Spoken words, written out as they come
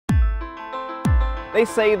They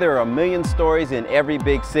say there are a million stories in every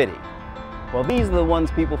big city. Well, these are the ones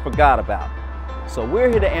people forgot about. So we're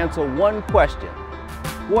here to answer one question.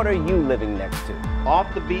 What are you living next to?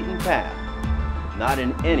 Off the beaten path, not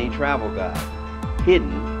in any travel guide,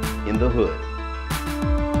 hidden in the hood.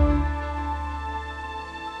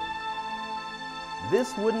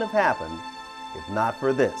 This wouldn't have happened if not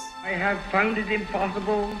for this. I have found it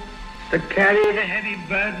impossible to carry the heavy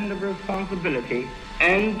burden of responsibility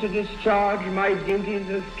and to discharge my duties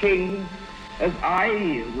as king as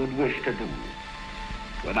I would wish to do,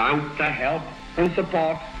 without the help and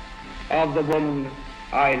support of the woman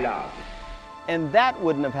I love. And that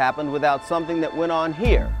wouldn't have happened without something that went on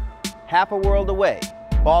here, half a world away,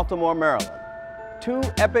 Baltimore, Maryland. Two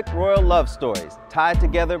epic royal love stories tied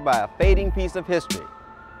together by a fading piece of history,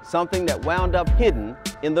 something that wound up hidden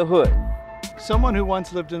in the hood. Someone who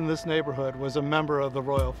once lived in this neighborhood was a member of the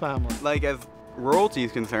royal family. Like, as royalty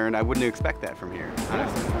is concerned, I wouldn't expect that from here,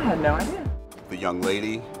 honestly. I had no idea. The young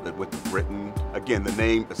lady with the Britain, again, the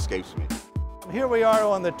name escapes me. Here we are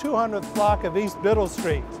on the 200th block of East Biddle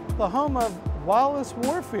Street, the home of Wallace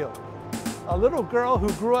Warfield, a little girl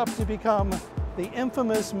who grew up to become the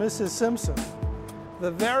infamous Mrs. Simpson,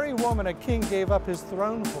 the very woman a king gave up his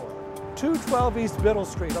throne for. 212 East Biddle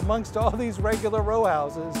Street, amongst all these regular row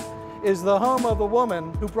houses, is the home of the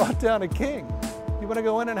woman who brought down a king. You want to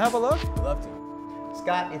go in and have a look? I'd love to.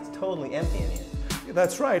 Scott, it's totally empty in here.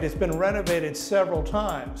 That's right, it's been renovated several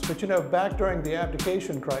times. But you know, back during the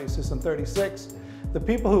abdication crisis in '36, the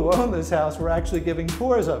people who owned this house were actually giving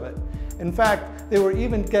tours of it. In fact, they were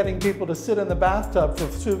even getting people to sit in the bathtub for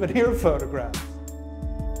souvenir photographs.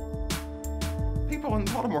 People in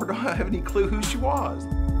Baltimore don't have any clue who she was.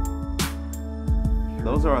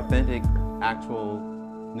 Those are authentic, actual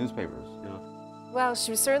newspapers. Well,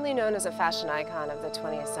 she was certainly known as a fashion icon of the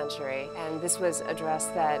 20th century, and this was a dress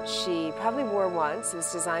that she probably wore once. It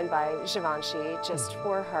was designed by Givenchy just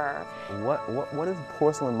for her. What is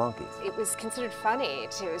porcelain monkeys? It was considered funny,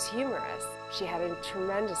 too. It was humorous. She had a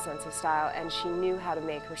tremendous sense of style, and she knew how to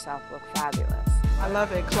make herself look fabulous. I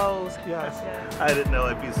love it. Clothes. Yes. I didn't know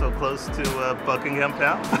I'd be so close to Buckingham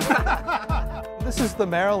Palace. This is the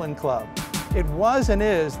Maryland Club. It was and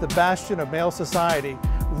is the bastion of male society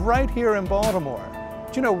right here in Baltimore.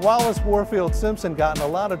 Do you know Wallace Warfield Simpson got in a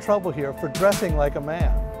lot of trouble here for dressing like a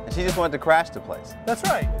man? And she just wanted to crash the place. That's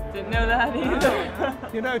right. Didn't know that either.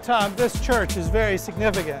 You know, Tom, this church is very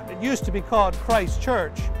significant. It used to be called Christ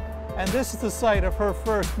Church, and this is the site of her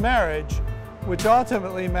first marriage, which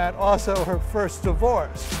ultimately meant also her first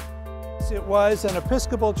divorce. It was an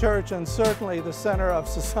Episcopal church and certainly the center of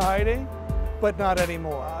society, but not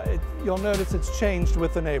anymore. You'll notice it's changed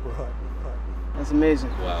with the neighborhood. That's amazing.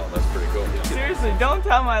 Wow, that's pretty cool. Seriously, don't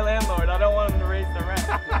tell my landlord. I don't want him to raise the rent.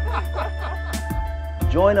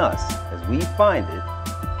 Join us as we find it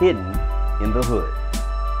hidden in the hood.